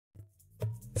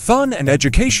Fun and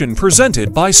education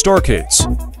presented by Star Kids.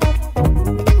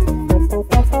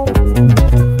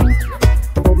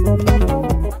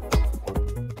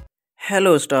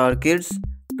 Hello Star Kids.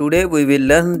 Today we will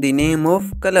learn the name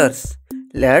of colors.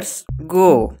 Let's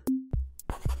go.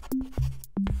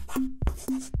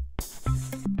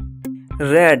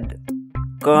 Red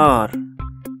car.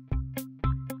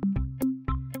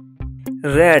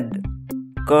 Red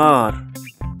car.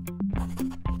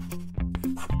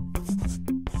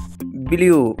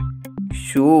 Blue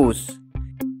shoes.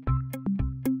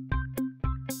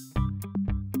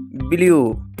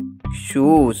 Blue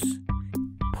shoes.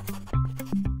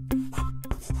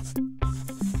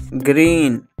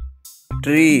 Green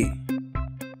tree.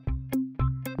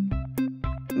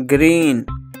 Green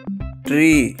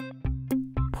tree.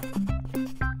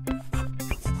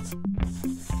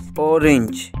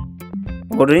 Orange.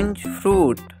 Orange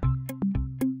fruit.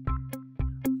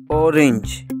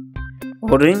 Orange.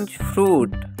 Orange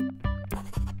fruit.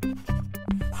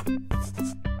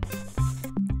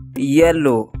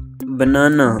 Yellow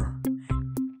banana.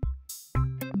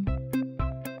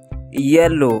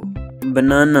 Yellow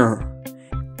banana.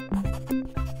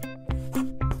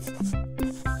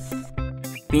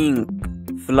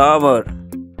 Pink flower.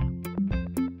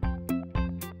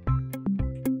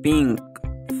 Pink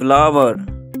flower.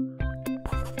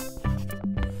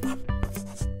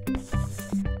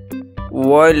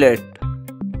 Violet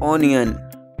onion.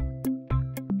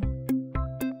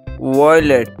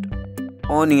 Violet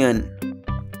onion.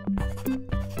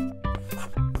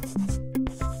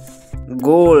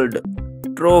 Gold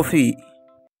trophy.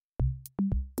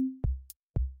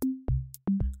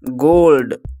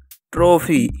 Gold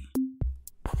trophy.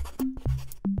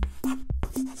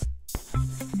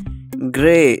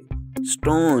 Grey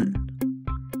stone.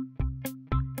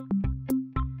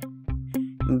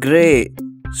 Grey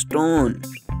stone.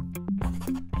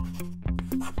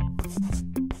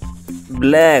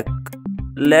 Black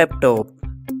laptop.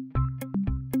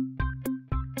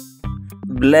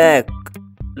 Black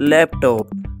laptop.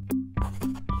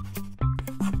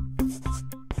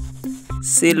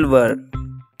 Silver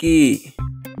key.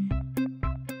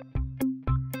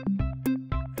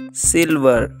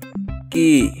 Silver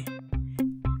key.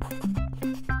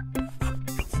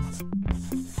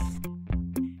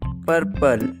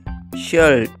 Purple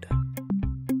shirt.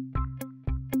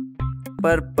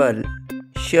 Purple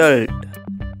shirt.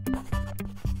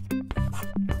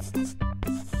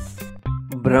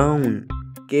 Brown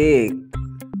cake.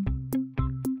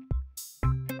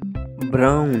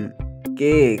 Brown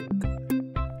cake.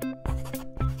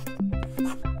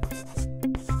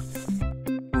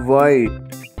 White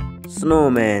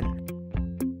snowman.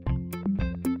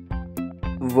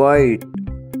 White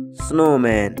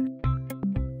snowman.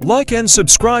 Like and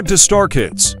subscribe to Star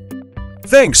Kids.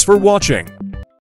 Thanks for watching.